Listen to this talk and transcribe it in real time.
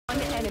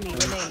enemy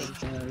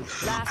remaining.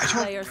 Last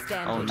player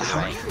standing. Oh, no.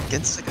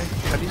 Against the guy?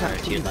 How do you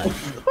not do that?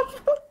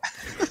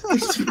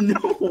 There's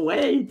no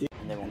way, dude.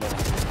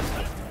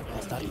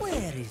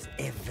 Where is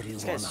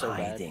everyone so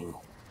hiding?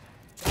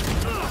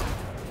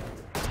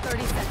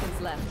 30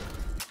 seconds left.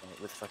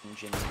 With fucking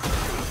Jimmy.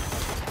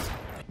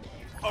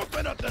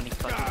 Open up the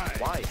sky!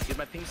 Why? Dude,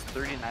 my ping's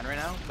 39 right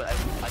now, but I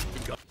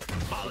can go.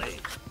 Molly.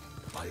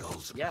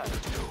 Yeah, dude,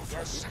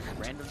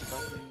 random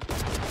fucking.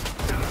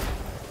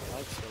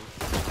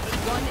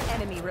 One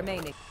enemy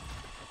remaining.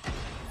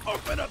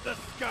 Open up the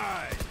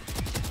sky!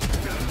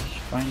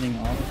 Finding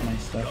all of my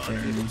stuff there.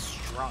 It's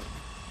drunk.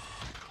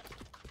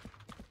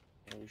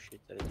 Holy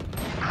shit, that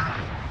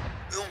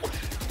is.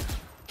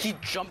 He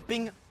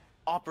jumping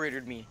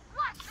operated me.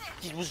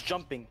 He was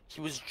jumping. He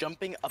was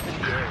jumping up in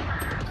the air.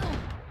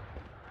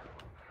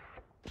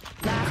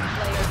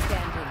 Last player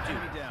standing.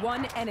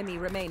 One enemy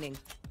remaining.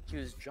 He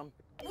was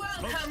jumping.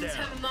 Welcome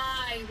to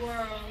my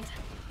world.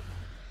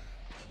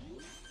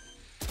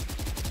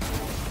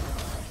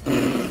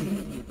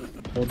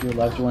 Hold your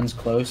loved ones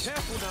close.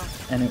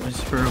 And it was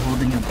her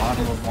holding a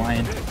bottle of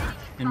wine.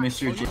 And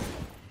Mr. J.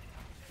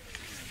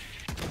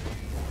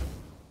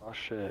 Oh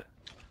shit.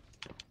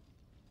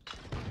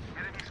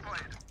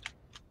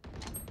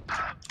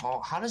 Oh,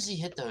 how does he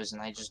hit those?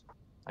 And I just,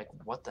 like,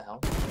 what the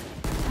hell?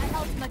 My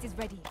ultimate is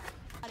ready.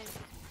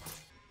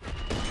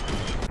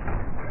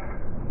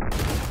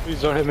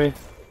 Please don't hit me.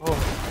 Oh.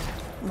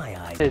 My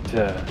eyes.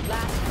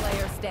 Last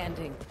player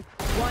standing.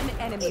 One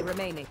enemy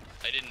remaining.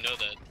 I didn't know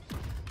that.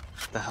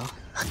 The hell?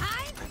 I'm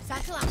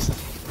satchel out.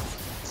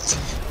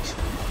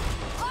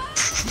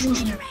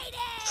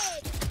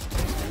 Obliterated!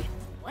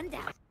 One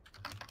down.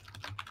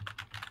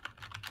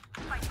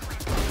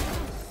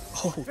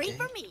 Oh, Free okay.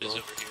 for me. Is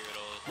over here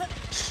at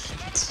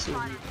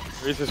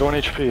all. Reese is 1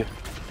 HP.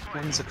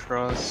 One's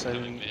across, I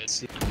didn't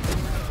see.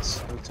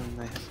 Smoked in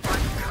my head. I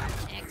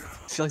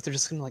feel like they're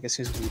just gonna, like, as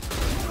soon as we. Yeah,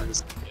 no,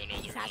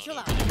 they're Satchel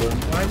not. out.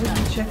 Why would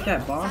you check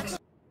that box?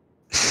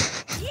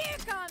 Here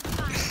comes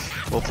my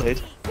Well played.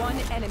 One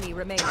enemy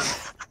remaining.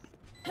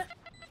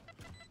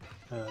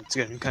 It's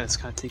good. It's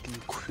kind of taking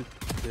quick.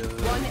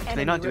 One Can they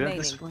enemy not do it at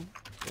remaining. this point?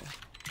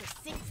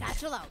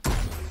 satchel out.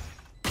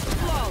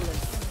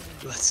 Flawless.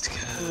 Let's go.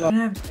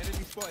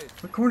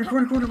 Corner. I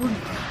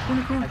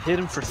hit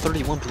him for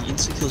 31, but he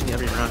instantly kills me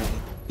every round. And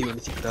do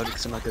anything without it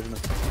because I'm not good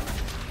enough.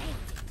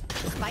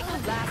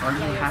 Last Are you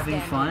player having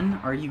standing. fun?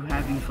 Are you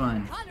having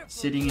fun?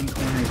 Sitting in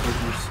corners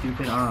with your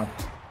stupid op.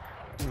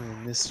 I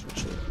missed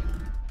switch it.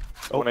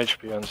 1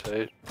 HP on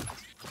stage.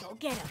 Go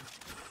get him.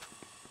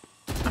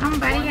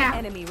 One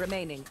enemy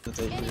remaining.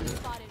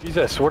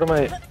 Jesus, what am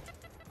I?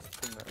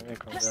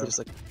 There's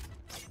like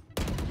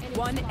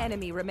One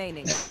enemy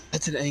remaining.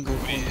 that's an angle.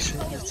 I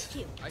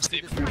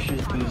stayed Your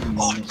shit's losing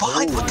Oh, me.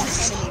 behind One what the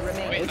enemy Wait,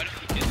 remaining. how did he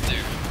get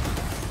there?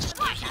 There's a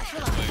fire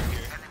here.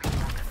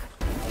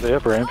 Are they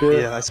up ramp yet?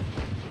 Yeah,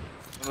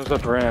 One was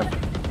up ramp.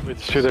 Wait,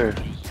 there's two there.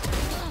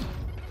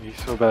 He's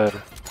so bad.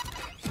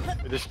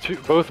 Wait, there's two.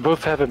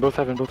 Both have him. One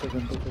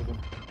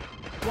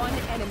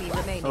enemy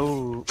remaining.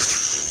 Oh.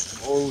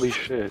 Holy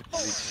shit.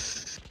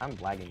 I'm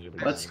lagging really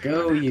bad. Let's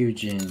go,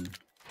 Eugen.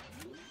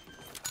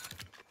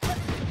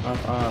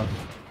 Up.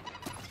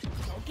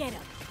 Go get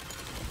him.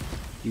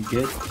 You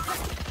good?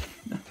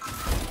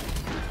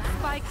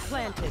 Spike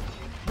planted.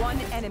 One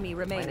enemy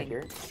remaining.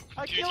 Dude,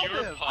 you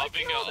were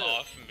popping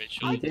off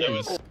Mitchell. You did. That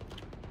was...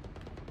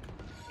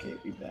 Okay,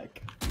 be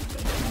back.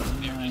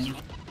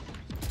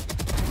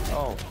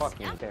 Oh, fuck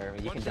me, there.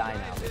 You can die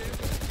now.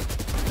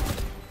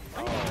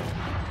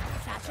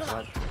 Satchel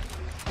out.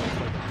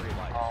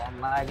 Oh,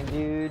 I'm lagging,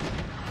 dude.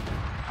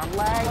 I'm One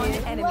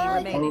lagging. enemy Oh,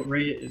 remaining.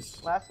 Ray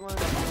is. Last one.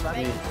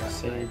 Ray,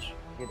 Sage.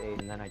 Get 8,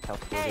 and then I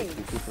teleported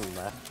 2 people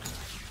left.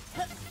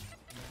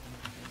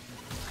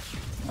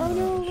 Oh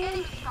no.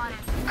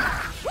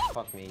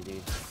 Fuck me,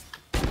 dude.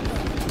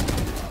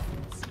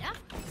 Snap.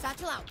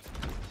 Satchel out.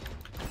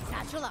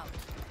 Satchel out.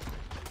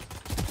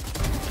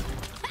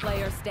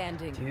 Player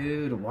standing.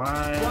 Dude,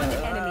 why? One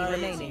enemy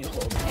remaining.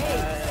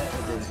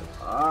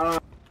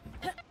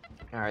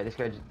 Alright, this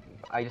guy just...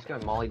 I just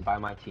got mollied by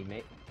my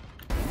teammate.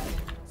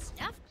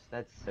 Snap.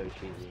 That's so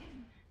cheesy.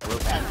 Real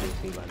bad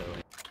GC, by the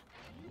way.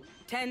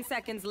 10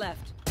 seconds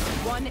left.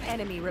 One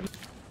enemy remaining.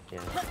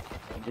 Yeah.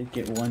 I did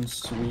get one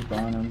sweep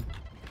on him.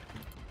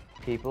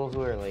 People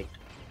who are like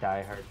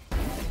diehard.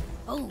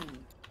 Boom.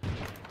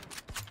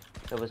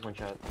 That was one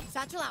shot.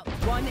 Satchel out.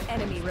 One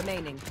enemy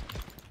remaining.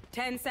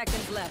 10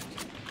 seconds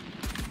left.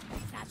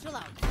 Satchel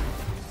out.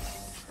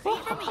 Free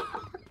for me.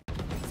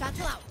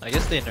 Satchel out. I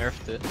guess they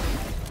nerfed it.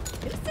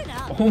 Loosen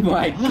up. Oh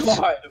my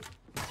god!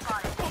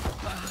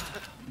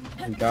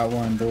 We got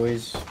one,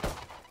 boys.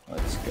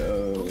 Let's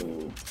go.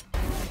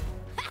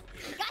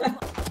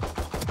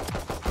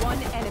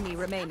 One enemy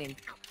remaining.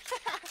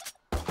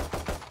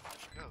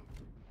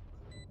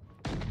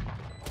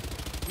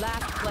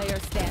 Last player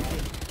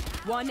standing.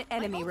 One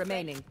enemy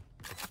remaining.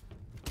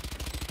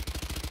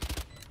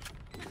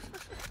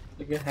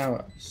 Look at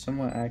how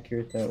somewhat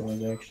accurate that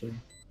was, actually.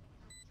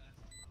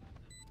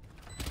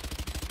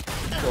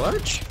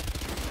 What?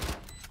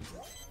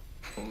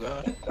 Oh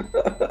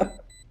god.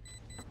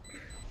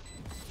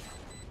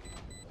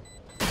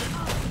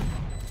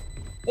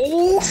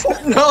 Oh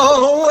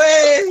no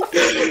way!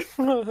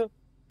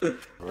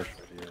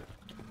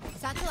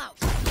 Satchel out.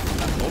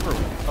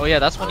 Oh yeah,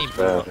 that's when he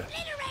blew Bad. up.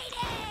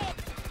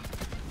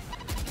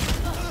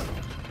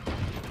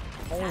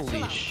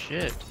 Holy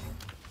shit.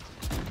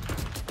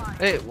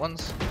 Hey,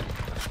 one's...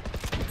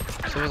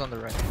 Silva's on the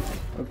right.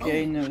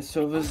 Okay, no,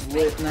 Silva's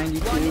lit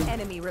 92. One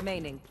enemy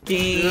remaining.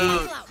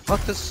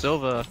 Fuck this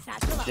Silva.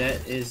 Satchel out.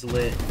 Jet is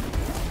lit.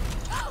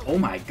 Oh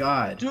my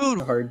god.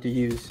 Dude. Hard to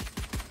use.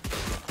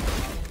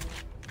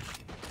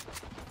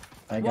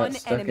 I got One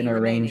stuck in enemy a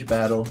range remaining.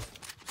 battle.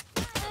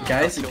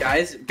 Guys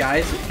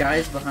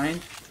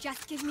behind.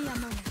 Just give me a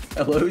moment.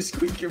 Hello,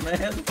 Squeaker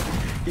Man.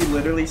 He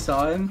literally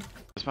saw him.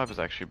 This map is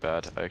actually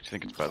bad. I actually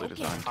think it's badly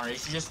designed. Alright, you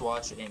should just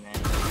watch it, man.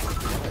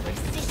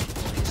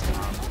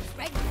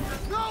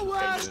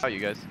 Right. How you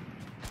guys?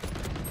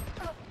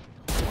 Oh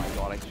my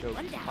god, I choked.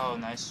 One down. Oh,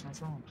 nice.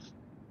 What's wrong?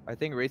 I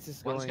think Race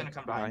is One's going gonna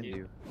come behind you.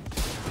 you.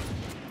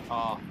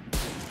 Oh.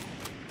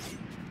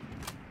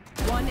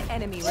 One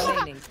enemy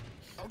remaining.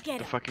 Go get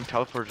The him. fucking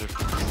teleporters are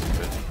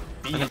stupid.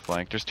 I'm gonna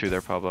flank. There's two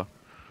there, Pablo.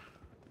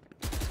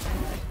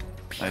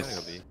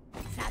 Nice.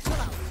 Satchel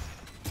out.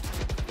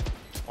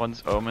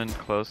 One's Omen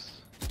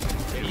close.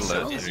 Is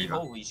Lit. he?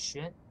 Holy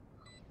shit.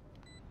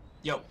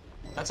 Yo,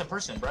 that's a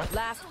person, bro.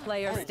 Last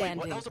player Wait,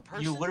 standing. that was a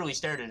person? You literally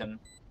stared at him.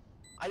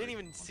 I didn't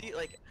even see,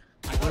 like...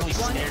 You literally One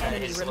stared at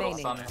enemy his little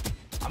remaining. thumb.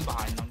 I'm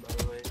behind them, by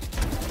the way.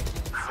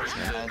 First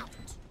mad.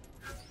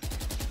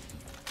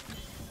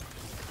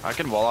 I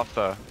can wall off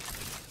the...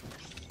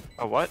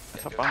 Oh, what?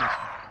 That's not fun.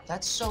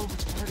 That's so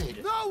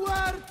retarded.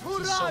 Nowhere to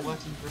He's so run!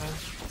 lucky, bro.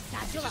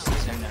 Satchel Just out.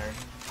 he's in there.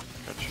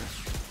 Gotcha.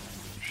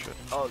 Shit.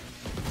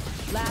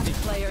 Last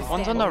player standing.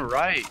 One's on the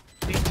right.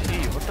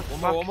 DT, what the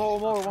fuck?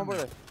 One more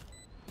there.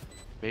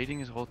 Baiting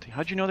his whole team.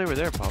 How'd you know they were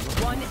there, Pablo?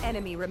 One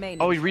enemy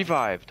remaining. Oh, he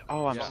revived.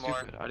 Oh, I'm Yeah.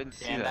 stupid. I didn't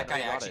see Damn, that that. guy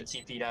actually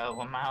TP'd out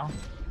 1 mile.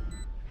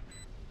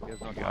 You guys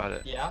You don't got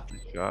it. Yeah.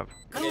 Nice job.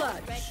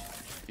 Clutch.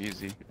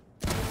 Easy.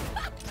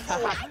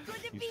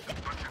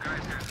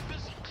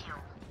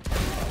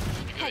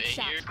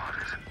 Headshot.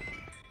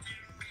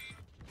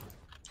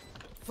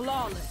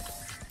 Flawless.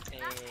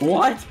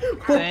 What?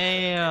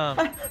 Damn.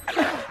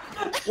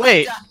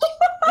 Wait.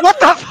 What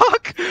the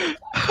fuck?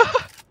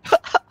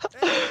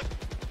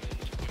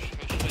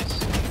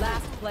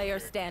 Last player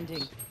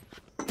standing.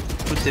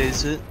 What day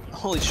is it?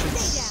 Holy shit.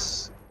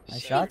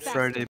 Nice shots. Friday.